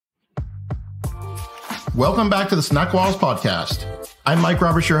Welcome back to the Snack Walls podcast. I'm Mike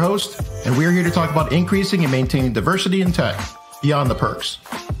Roberts, your host, and we're here to talk about increasing and maintaining diversity in tech beyond the perks.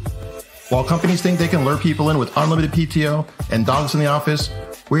 While companies think they can lure people in with unlimited PTO and dogs in the office,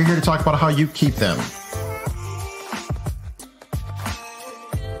 we're here to talk about how you keep them.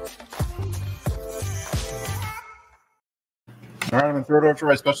 All right, I'm going to throw it over to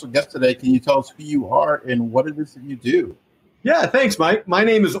my special guest today. Can you tell us who you are and what it is that you do? Yeah, thanks, Mike. My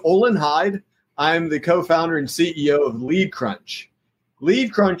name is Olin Hyde. I'm the co-founder and CEO of LeadCrunch.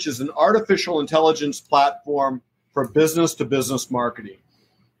 LeadCrunch is an artificial intelligence platform for business-to-business marketing.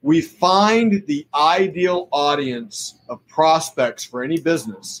 We find the ideal audience of prospects for any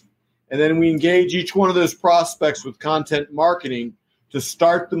business, and then we engage each one of those prospects with content marketing to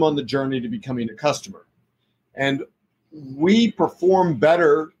start them on the journey to becoming a customer. And we perform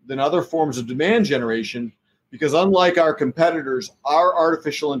better than other forms of demand generation because unlike our competitors, our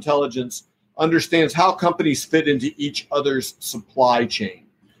artificial intelligence understands how companies fit into each other's supply chain.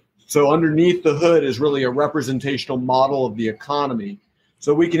 So underneath the hood is really a representational model of the economy.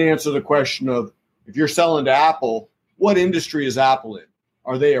 So we can answer the question of, if you're selling to Apple, what industry is Apple in?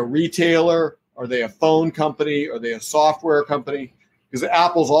 Are they a retailer? Are they a phone company? Are they a software company? Because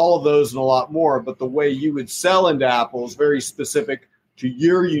Apple's all of those and a lot more, but the way you would sell into Apple is very specific to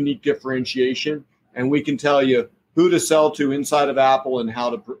your unique differentiation. And we can tell you who to sell to inside of Apple and how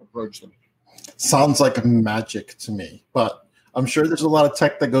to approach them. Sounds like magic to me, but I'm sure there's a lot of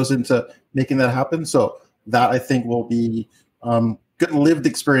tech that goes into making that happen. So that I think will be good lived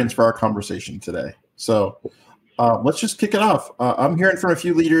experience for our conversation today. So let's just kick it off. I'm hearing from a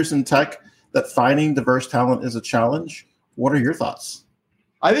few leaders in tech that finding diverse talent is a challenge. What are your thoughts?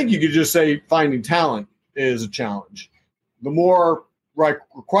 I think you could just say finding talent is a challenge. The more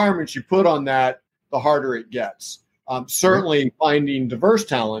requirements you put on that, the harder it gets. Certainly finding diverse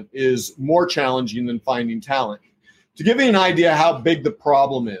talent is more challenging than finding talent. To give you an idea how big the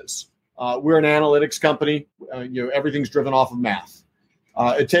problem is, we're an analytics company. Everything's driven off of math.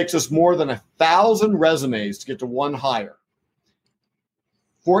 It takes us more than 1,000 resumes to get to one hire.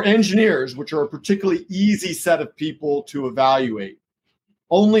 For engineers, which are a particularly easy set of people to evaluate,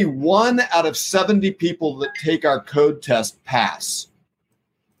 only 1 out of 70 people that take our code test pass.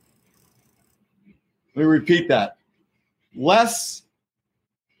 Let me repeat that. Less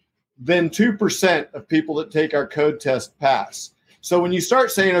than 2% of people that take our code test pass. So when you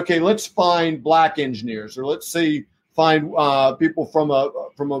start saying, okay, let's find black engineers, or let's say find people from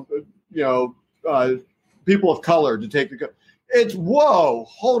people of color to take the code. It's, whoa,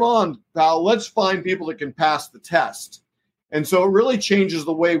 hold on, pal. Let's find people that can pass the test. And so it really changes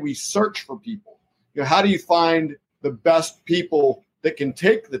the way we search for people. How do you find the best people that can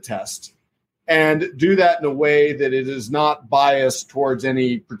take the test and do that in a way that it is not biased towards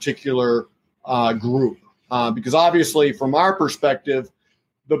any particular group? Because obviously, from our perspective,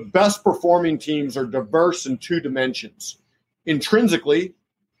 the best performing teams are diverse in 2 dimensions. Intrinsically,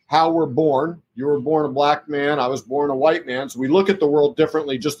 how we're born. You were born a black man. I was born a white man. So we look at the world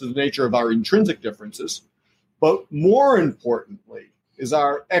differently just to the nature of our intrinsic differences. But more importantly is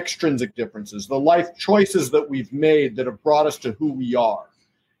our extrinsic differences, the life choices that we've made that have brought us to who we are.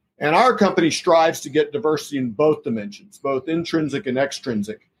 And our company strives to get diversity in both dimensions, both intrinsic and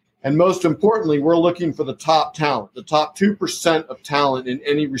extrinsic. And most importantly, we're looking for the top talent, the top 2% of talent in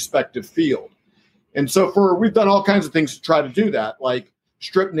any respective field. And so we've done all kinds of things to try to do that, like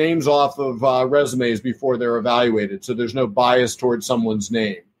strip names off of resumes before they're evaluated, so there's no bias towards someone's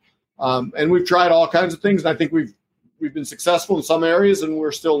name. And we've tried all kinds of things, and I think we've been successful in some areas, and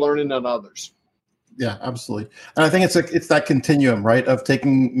we're still learning in others. Yeah, absolutely. And I think it's that continuum, right, of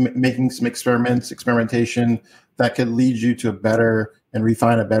making some experimentation that could lead you to a better and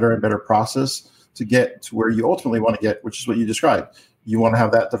refine a better and better process to get to where you ultimately want to get, which is what you described. You want to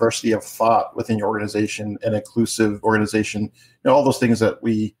have that diversity of thought within your organization, an inclusive organization, all those things that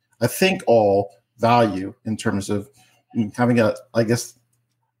I think all value in terms of having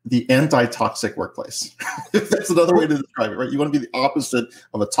the anti-toxic workplace. That's another way to describe it, right? You want to be the opposite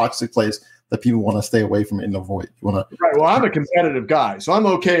of a toxic place that people want to stay away from and avoid. Right. Well, I'm a competitive guy, so I'm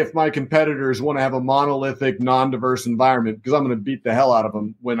okay if my competitors want to have a monolithic, non-diverse environment because I'm going to beat the hell out of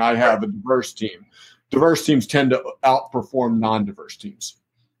them when I have a diverse team. Diverse teams tend to outperform non-diverse teams.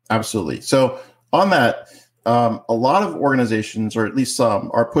 Absolutely. So on that, a lot of organizations, or at least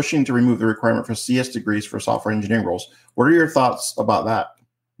some, are pushing to remove the requirement for CS degrees for software engineering roles. What are your thoughts about that?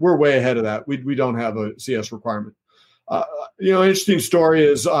 We're way ahead of that. We don't have a CS requirement. Interesting story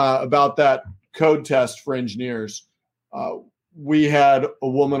is about that code test for engineers. We had a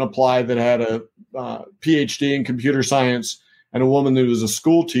woman apply that had a PhD in computer science and a woman who was a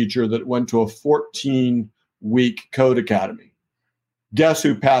school teacher that went to a 14-week code academy. Guess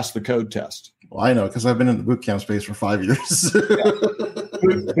who passed the code test? Well, I know, because I've been in the boot camp space for 5 years.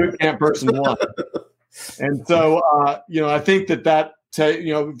 Boot camp person won. And so, I think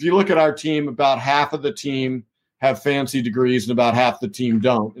if you look at our team, about half of the team have fancy degrees and about half the team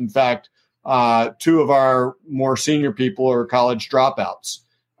don't. In fact, two of our more senior people are college dropouts.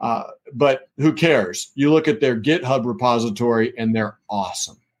 But who cares? You look at their GitHub repository and they're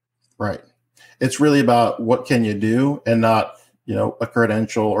awesome. Right. It's really about what can you do and not, a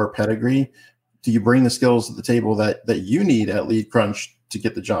credential or pedigree. Do you bring the skills to the table that you need at LeadCrunch to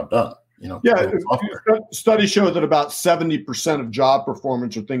get the job done? Studies show that about 70% of job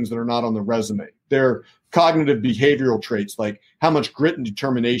performance are things that are not on the resume. They're cognitive behavioral traits, like how much grit and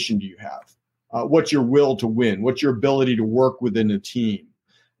determination do you have? What's your will to win? What's your ability to work within a team?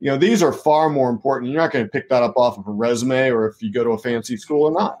 These are far more important. You're not going to pick that up off of a resume or if you go to a fancy school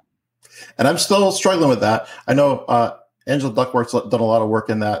or not. And I'm still struggling with that. I know Angela Duckworth's done a lot of work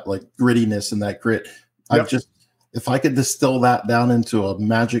in that, like grittiness and that grit. Yep. If I could distill that down into a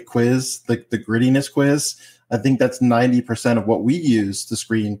magic quiz, the grittiness quiz, I think that's 90% of what we use to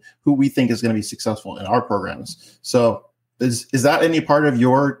screen who we think is going to be successful in our programs. So is that any part of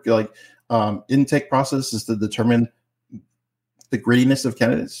your intake process, is to determine the grittiness of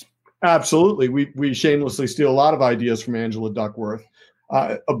candidates? Absolutely. We shamelessly steal a lot of ideas from Angela Duckworth.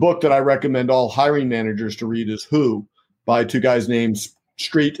 A book that I recommend all hiring managers to read is Who, by two guys named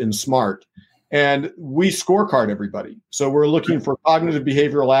Street and Smart. And we scorecard everybody. So we're looking for cognitive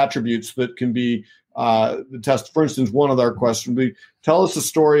behavioral attributes that can be the test. For instance, one of our questions would be, tell us a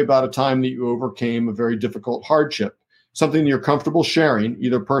story about a time that you overcame a very difficult hardship, something you're comfortable sharing,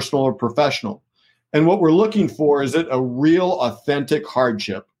 either personal or professional. And what we're looking for is it a real, authentic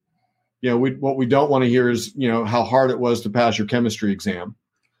hardship. What we don't want to hear is, how hard it was to pass your chemistry exam,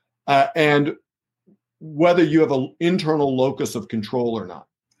 and whether you have an internal locus of control or not.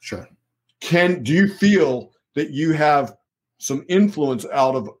 Sure. Do you feel that you have some influence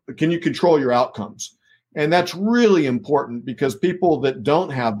can you control your outcomes? And that's really important, because people that don't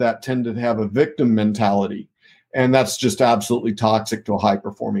have that tend to have a victim mentality. And that's just absolutely toxic to a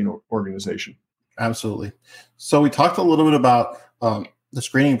high-performing organization. Absolutely. So we talked a little bit about the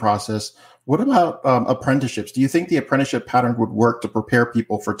screening process. What about apprenticeships? Do you think the apprenticeship pattern would work to prepare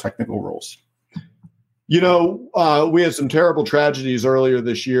people for technical roles? We had some terrible tragedies earlier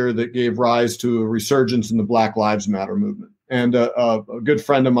this year that gave rise to a resurgence in the Black Lives Matter movement. And a good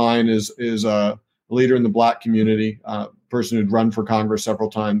friend of mine is a leader in the Black community, a person who'd run for Congress several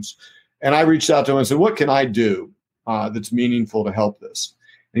times. And I reached out to him and said, what can I do that's meaningful to help this?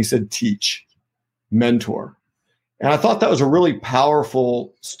 And he said, teach, mentor. And I thought that was a really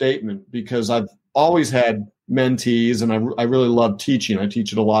powerful statement, because I've always had mentees and I really love teaching. I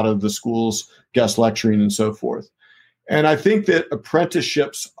teach at a lot of the schools, guest lecturing and so forth. And I think that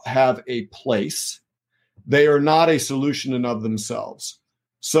apprenticeships have a place. They are not a solution in of themselves.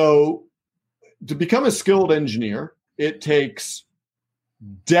 So to become a skilled engineer, it takes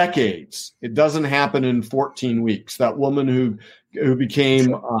decades. It doesn't happen in 14 weeks. That woman who beat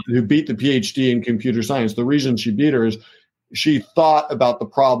the PhD in computer science, the reason she beat her is she thought about the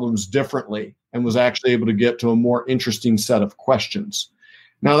problems differently and was actually able to get to a more interesting set of questions.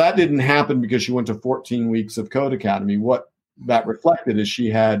 Now, that didn't happen because she went to 14 weeks of Code Academy. What that reflected is she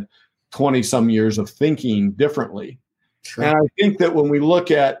had 20 some years of thinking differently. Sure. And I think that when we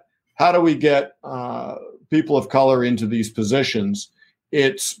look at how do we get people of color into these positions,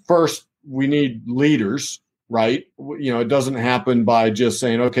 it's first, we need leaders, right? It doesn't happen by just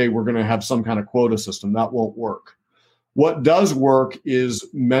saying, okay, we're going to have some kind of quota system. That won't work. What does work is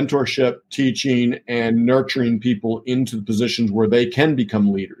mentorship, teaching, and nurturing people into the positions where they can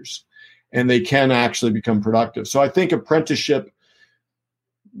become leaders and they can actually become productive. So I think apprenticeship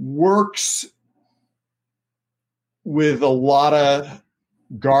works with a lot of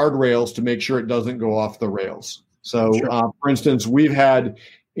guardrails to make sure it doesn't go off the rails. So, sure. For instance, we've had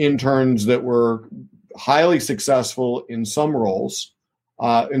interns that were highly successful in some roles.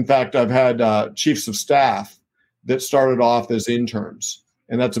 In fact, I've had chiefs of staff that started off as interns,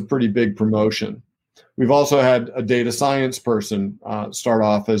 and that's a pretty big promotion. We've also had a data science person start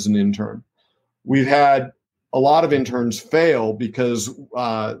off as an intern. We've had a lot of interns fail because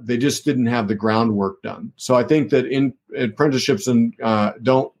they just didn't have the groundwork done. So I think that in apprenticeships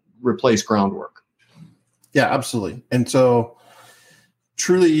don't replace groundwork. Yeah, absolutely. And so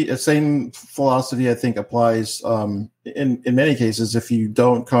truly the same philosophy, I think, applies in many cases. If you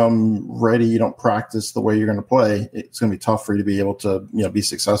don't come ready, you don't practice the way you're going to play, it's going to be tough for you to be able to be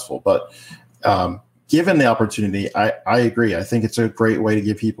successful. But given the opportunity, I agree. I think it's a great way to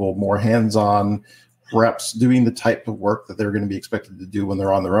give people more hands-on reps doing the type of work that they're going to be expected to do when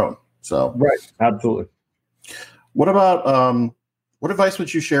they're on their own. So, right, absolutely. What about what advice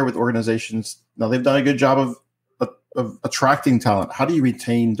would you share with organizations? Now they've done a good job of attracting talent. How do you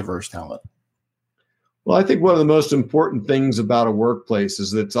retain diverse talent? Well, I think one of the most important things about a workplace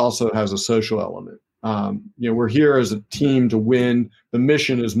is that it also has a social element. We're here as a team to win. The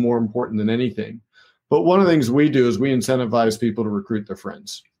mission is more important than anything. But one of the things we do is we incentivize people to recruit their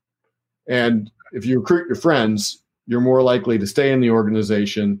friends. And if you recruit your friends, you're more likely to stay in the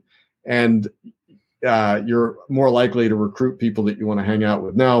organization, and you're more likely to recruit people that you want to hang out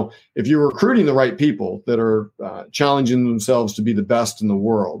with. Now, if you're recruiting the right people that are challenging themselves to be the best in the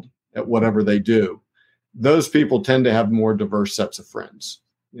world at whatever they do, those people tend to have more diverse sets of friends.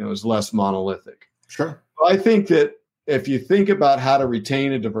 It's less monolithic. Sure. I think that if you think about how to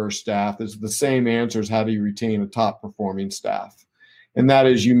retain a diverse staff, it's the same answer as how do you retain a top performing staff. And that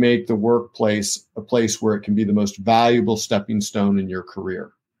is, you make the workplace a place where it can be the most valuable stepping stone in your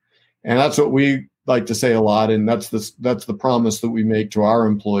career. And that's what we like to say a lot. And that's the promise that we make to our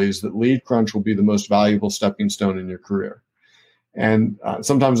employees, that LeadCrunch will be the most valuable stepping stone in your career. And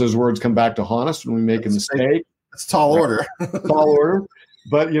sometimes those words come back to haunt us when we make a mistake. It's tall order. Tall order.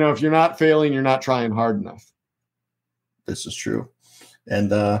 But, if you're not failing, you're not trying hard enough. This is true.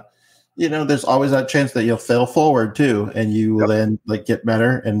 And, there's always that chance that you'll fail forward too. And you will then get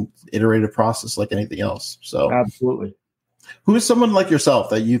better and iterate a process like anything else. So absolutely. Who is someone like yourself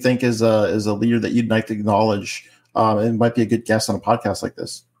that you think is a leader that you'd like to acknowledge and might be a good guest on a podcast like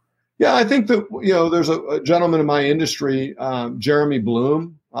this? Yeah, I think that, there's a gentleman in my industry, Jeremy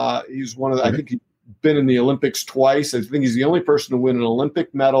Bloom. He's one of the, I think he's been in the Olympics twice. I think he's the only person to win an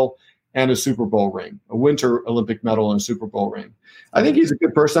Olympic medal and a Super Bowl ring, a Winter Olympic medal and a Super Bowl ring. I think he's a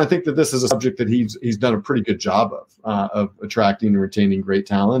good person. I think that this is a subject that he's done a pretty good job of attracting and retaining great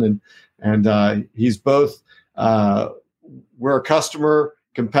talent. And he's both, we're a customer,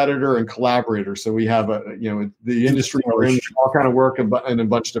 competitor, and collaborator. So we have the industry all kind of work in a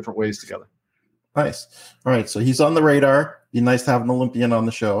bunch of different ways together. Nice. All right. So he's on the radar. Be nice to have an Olympian on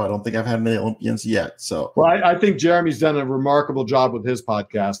the show. I don't think I've had many Olympians yet. So, well, I think Jeremy's done a remarkable job with his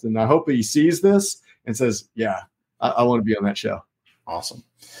podcast, and I hope he sees this and says, "Yeah, I want to be on that show." Awesome.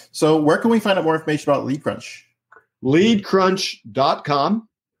 So, where can we find out more information about LeadCrunch? LeadCrunch.com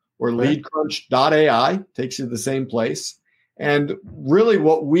or LeadCrunch.ai takes you to the same place. And really,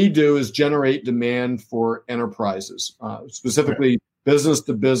 what we do is generate demand for enterprises, specifically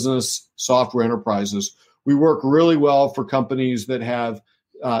business-to-business software enterprises. We work really well for companies that have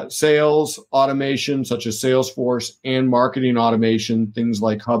sales automation, such as Salesforce, and marketing automation, things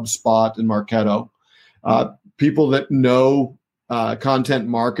like HubSpot and Marketo. People that know content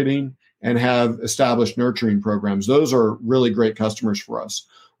marketing and have established nurturing programs. Those are really great customers for us.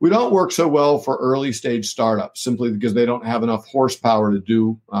 We don't work so well for early stage startups simply because they don't have enough horsepower to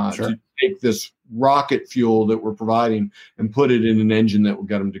do to take this rocket fuel that we're providing and put it in an engine that will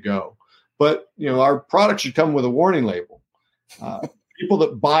get them to go. But our product should come with a warning label. People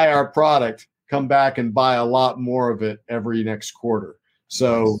that buy our product come back and buy a lot more of it every next quarter.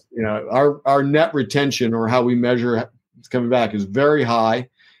 So our net retention, or how we measure it's coming back, is very high,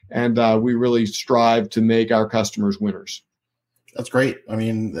 and we really strive to make our customers winners. That's great. I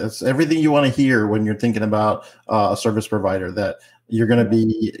mean, that's everything you want to hear when you're thinking about a service provider, that you're going to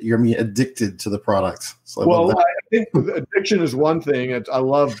be addicted to the product. So I think addiction is one thing. I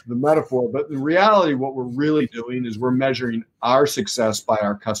love the metaphor, but in reality, what we're really doing is we're measuring our success by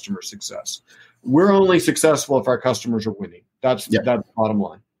our customer success. We're only successful if our customers are winning. That's the bottom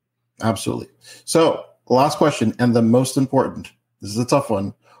line. Absolutely. So last question, and the most important. This is a tough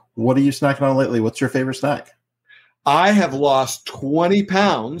one. What are you snacking on lately? What's your favorite snack? I have lost 20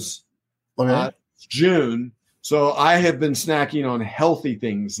 pounds June. So I have been snacking on healthy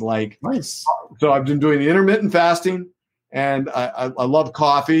things like, nice. So I've been doing the intermittent fasting, and I love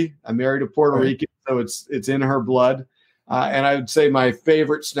coffee. I'm married to Puerto Rican, so it's in her blood. And I would say my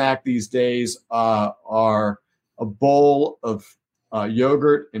favorite snack these days are a bowl of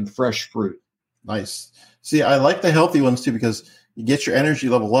yogurt and fresh fruit. Nice. See, I like the healthy ones too, because you get your energy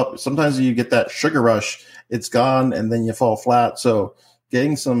level up. Sometimes you get that sugar rush, it's gone, and then you fall flat. So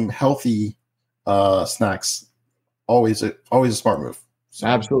getting some healthy snacks, always a smart move. So.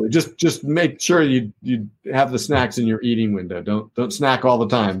 Absolutely. Just make sure you have the snacks in your eating window. Don't snack all the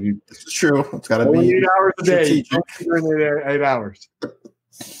time. This is true. It's got to be 8 hours a day. During 8 hours.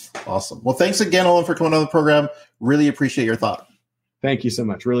 Awesome. Well, thanks again, Olin, for coming on the program. Really appreciate your thought. Thank you so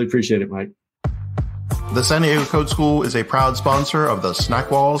much. Really appreciate it, Mike. The San Diego Code School is a proud sponsor of the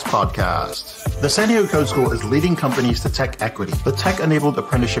Snack Walls podcast. The San Diego Code School is leading companies to tech equity. The Tech-Enabled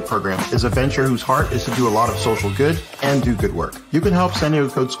Apprenticeship Program is a venture whose heart is to do a lot of social good and do good work. You can help San Diego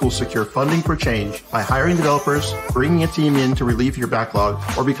Code School secure funding for change by hiring developers, bringing a team in to relieve your backlog,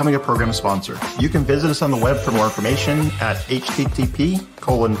 or becoming a program sponsor. You can visit us on the web for more information at http://stcs